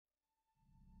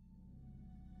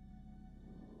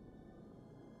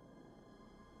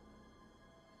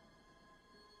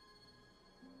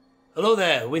Hello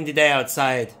there, windy day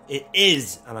outside. It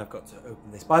is, and I've got to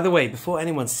open this. By the way, before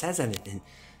anyone says anything,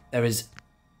 there is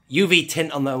UV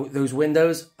tint on those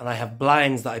windows, and I have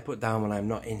blinds that I put down when I'm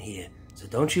not in here. So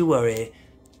don't you worry,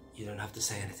 you don't have to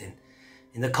say anything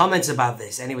in the comments about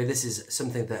this. Anyway, this is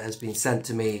something that has been sent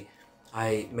to me.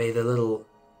 I made a little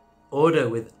order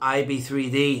with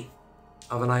IB3D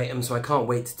of an item, so I can't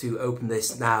wait to open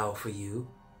this now for you.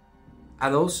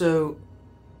 And also,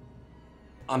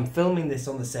 I'm filming this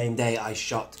on the same day I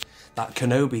shot that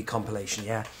Kenobi compilation,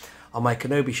 yeah. On my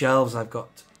Kenobi shelves, I've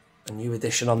got a new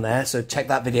edition on there, so check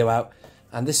that video out.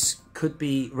 And this could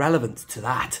be relevant to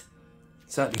that.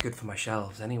 Certainly good for my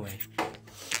shelves anyway.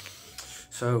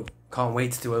 So, can't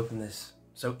wait to open this.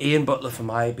 So, Ian Butler from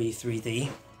IB3D.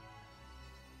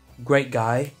 Great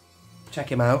guy. Check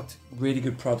him out. Really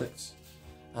good products.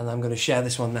 And I'm going to share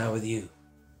this one now with you.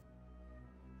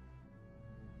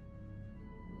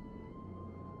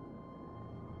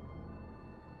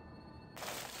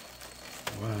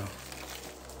 Wow.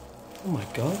 Oh my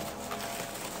god.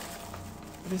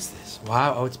 What is this?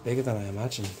 Wow, oh, it's bigger than I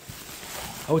imagined.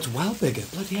 Oh, it's well bigger.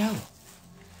 Bloody hell.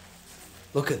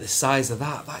 Look at the size of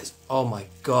that. That is, oh my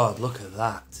god, look at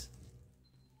that.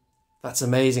 That's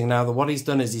amazing. Now, what he's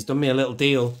done is he's done me a little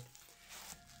deal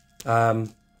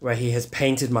where he has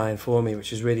painted mine for me,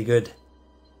 which is really good.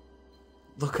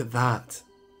 Look at that.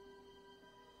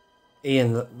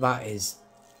 Ian, that is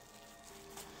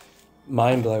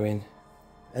mind-blowing.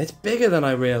 And it's bigger than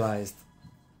I realised.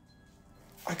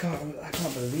 I can't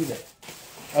believe it.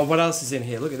 Oh, what else is in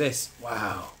here? Look at this.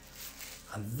 Wow.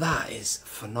 And that is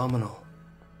phenomenal.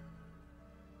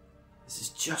 This is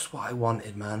just what I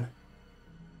wanted, man.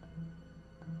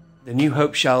 The New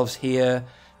Hope shelves here.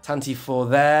 Tanty 4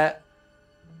 there.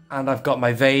 And I've got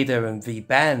my Vader and V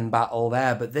Ben battle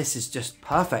there. But this is just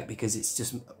perfect because it's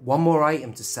just one more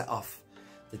item to set off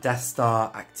the Death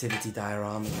Star activity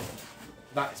diorama.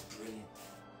 That is brilliant.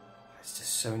 It's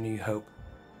just so New Hope.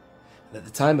 And at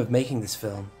the time of making this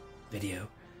video,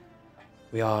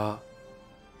 we are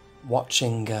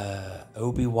watching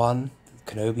Obi Wan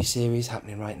Kenobi series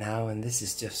happening right now, and this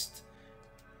is just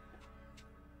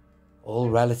all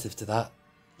relative to that.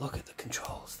 Look at the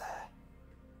controls there.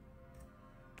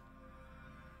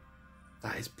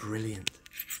 That is brilliant.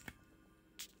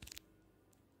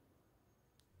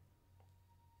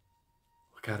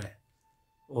 Look at it.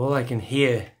 All I can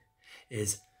hear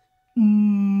is and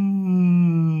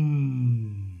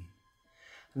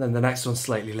then the next one's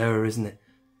slightly lower, isn't it?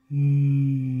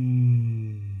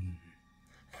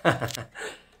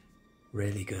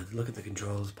 Really good. Look at the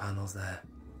controls panels there.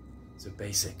 So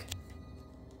basic.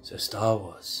 So Star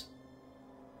Wars.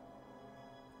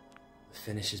 The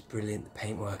finish is brilliant. The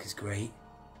paintwork is great.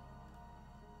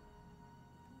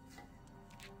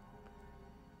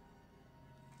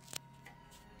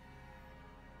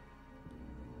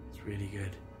 It's really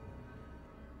good.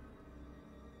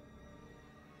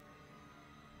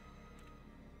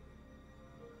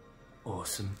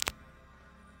 Awesome.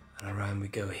 And around we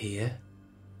go here.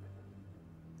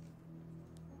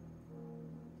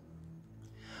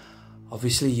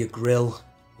 Obviously your grill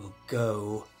will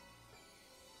go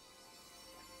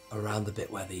around the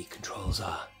bit where the controls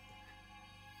are.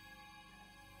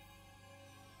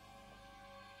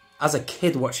 As a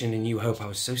kid watching A New Hope, I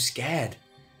was so scared.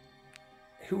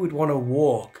 Who would want to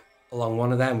walk along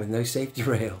one of them with no safety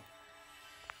rail?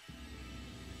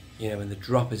 You know, when the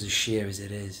drop is as sheer as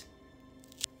it is.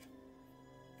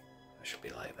 Should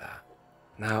be like that.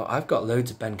 Now, I've got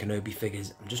loads of Ben Kenobi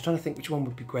figures. I'm just trying to think which one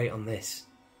would be great on this.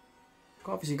 I've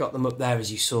obviously got them up there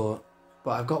as you saw,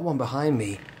 but I've got one behind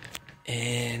me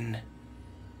in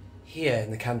here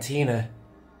in the cantina.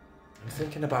 I'm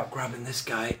thinking about grabbing this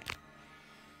guy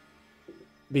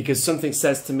because something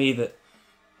says to me that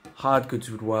hard goods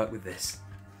would work with this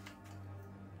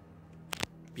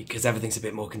because everything's a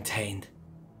bit more contained.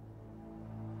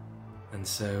 And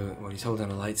so, well, he's holding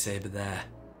a lightsaber there.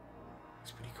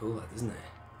 It's pretty cool, that, isn't it?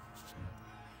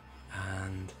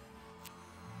 And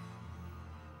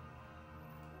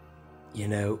you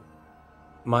know,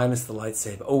 minus the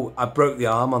lightsaber. Oh, I broke the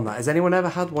arm on that. Has anyone ever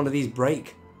had one of these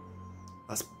break?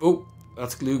 That's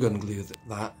glue gun glue.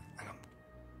 That. Hang on.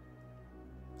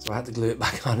 So I had to glue it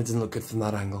back on. It doesn't look good from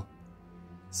that angle.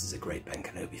 This is a great Ben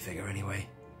Kenobi figure, anyway.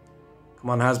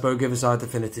 Come on, Hasbro, give us our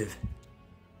definitive.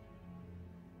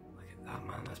 Look at that,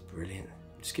 man. That's brilliant.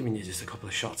 Just giving you just a couple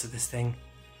of shots of this thing.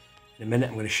 In a minute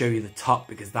I'm going to show you the top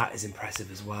because that is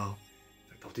impressive as well.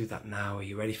 In fact, I'll do that now. Are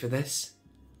you ready for this?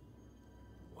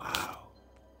 Wow.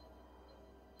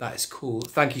 That is cool.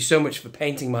 Thank you so much for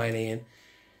painting mine, Ian.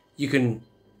 You can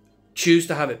choose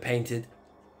to have it painted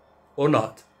or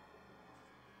not.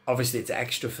 obviously it's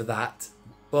extra for that,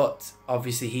 but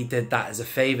obviously he did that as a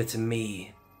favour to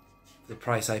me. The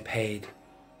price I paid,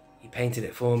 he painted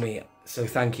it for me. So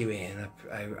thank you, Ian.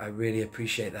 I really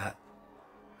appreciate that.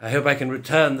 I hope I can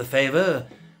return the favour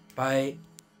by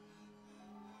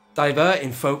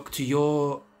diverting folk to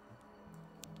your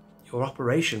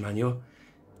operation, man. Your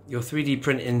 3D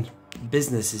printing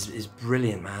business is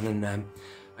brilliant, man. And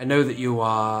I know that you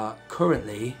are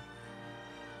currently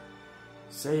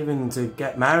saving to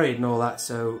get married and all that,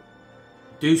 so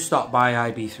do stop by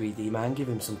IB3D, man. Give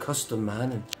him some custom,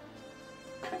 man. And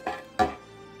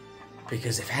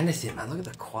because if anything, man, look at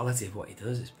the quality of what he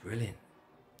does. It's brilliant.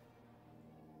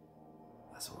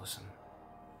 That's awesome.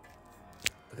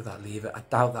 Look at that lever. I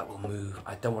doubt that will move.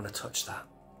 I don't want to touch that.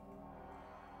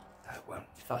 That won't.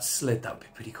 If that slid, that would be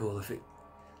pretty cool. If it,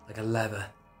 like a lever.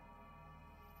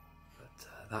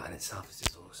 But that in itself is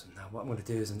just awesome. Now what I'm going to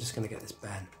do is I'm just going to get this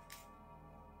bend.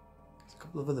 There's a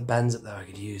couple of other bends up there I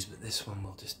could use, but this one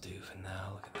will just do for now.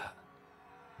 Look at that.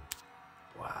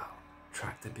 Wow.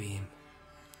 Tractor beam.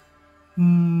 You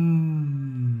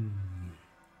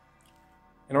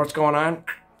know what's going on?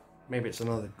 Maybe it's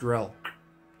another drill.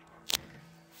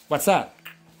 What's that?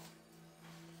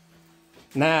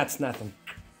 Nah, it's nothing.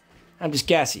 I'm just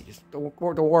gassy. Just don't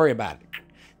worry about it.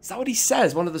 Is that what he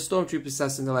says? One of the stormtroopers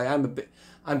says something like,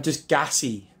 I'm just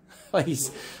gassy. Like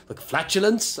he's like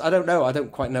flatulence? I don't know. I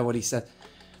don't quite know what he said.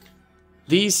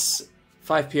 These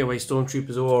 5 POA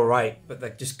stormtroopers are all right, but they're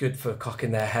just good for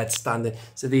cocking their head standing.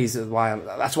 So these are why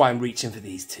that's why I'm reaching for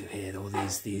these two here, or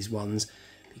these ones,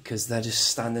 because they're just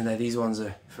standing there. These ones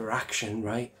are for action,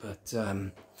 right? But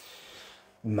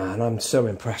man, I'm so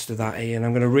impressed with that, Ian.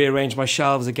 I'm going to rearrange my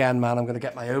shelves again, man. I'm going to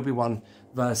get my Obi Wan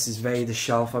versus Vader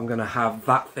shelf. I'm going to have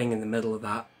that thing in the middle of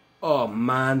that. Oh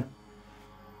man,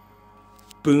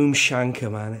 boom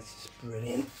shanker, man. It's just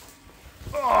brilliant.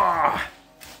 Oh.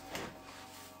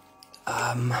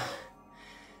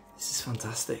 This is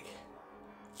fantastic.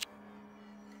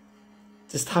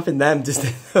 Just having them just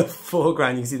in the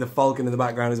foreground. You can see the Falcon in the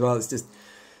background as well. It's just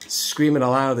screaming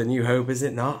aloud, A New Hope, is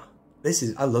it not? This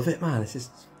is, I love it, man. It's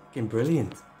just fucking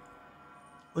brilliant.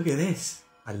 Look at this.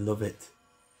 I love it.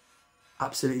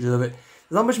 Absolutely love it.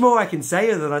 There's not much more I can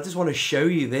say other than I just want to show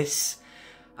you this.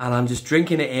 And I'm just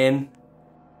drinking it in.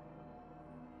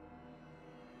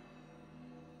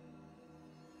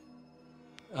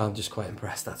 I'm just quite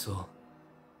impressed, that's all.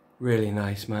 Really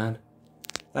nice, man.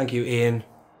 Thank you, Ian.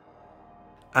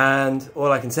 And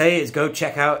all I can say is go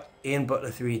check out Ian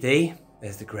Butler 3D.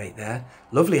 There's the grate there.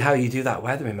 Lovely how you do that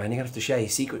weathering, man. You're going to have to share your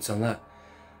secrets on that.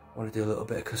 I want to do a little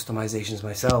bit of customizations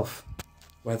myself.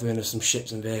 Weathering of some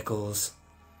ships and vehicles.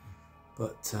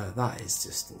 But that is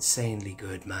just insanely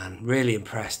good, man. Really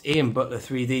impressed. Ian Butler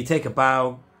 3D, take a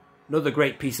bow. Another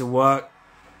great piece of work.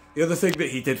 The other thing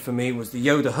that he did for me was the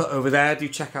Yoda hut over there. Do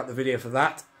check out the video for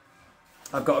that.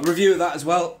 I've got a review of that as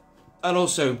well. And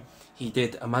also, he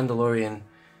did a Mandalorian,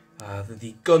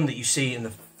 the gun that you see in the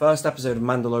first episode of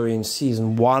Mandalorian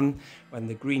Season 1, when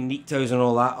the green Niktos and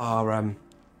all that are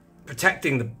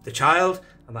protecting the child.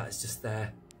 And that is just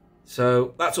there.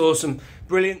 So, that's awesome.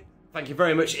 Brilliant. Thank you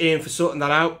very much, Ian, for sorting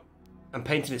that out and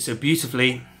painting it so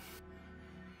beautifully.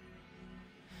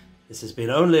 This has been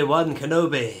Only One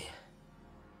Kenobi.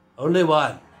 Only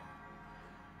one.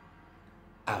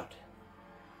 Out.